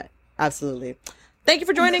from that. Absolutely. Thank you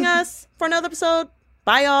for joining us for another episode.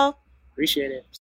 Bye, y'all. Appreciate it.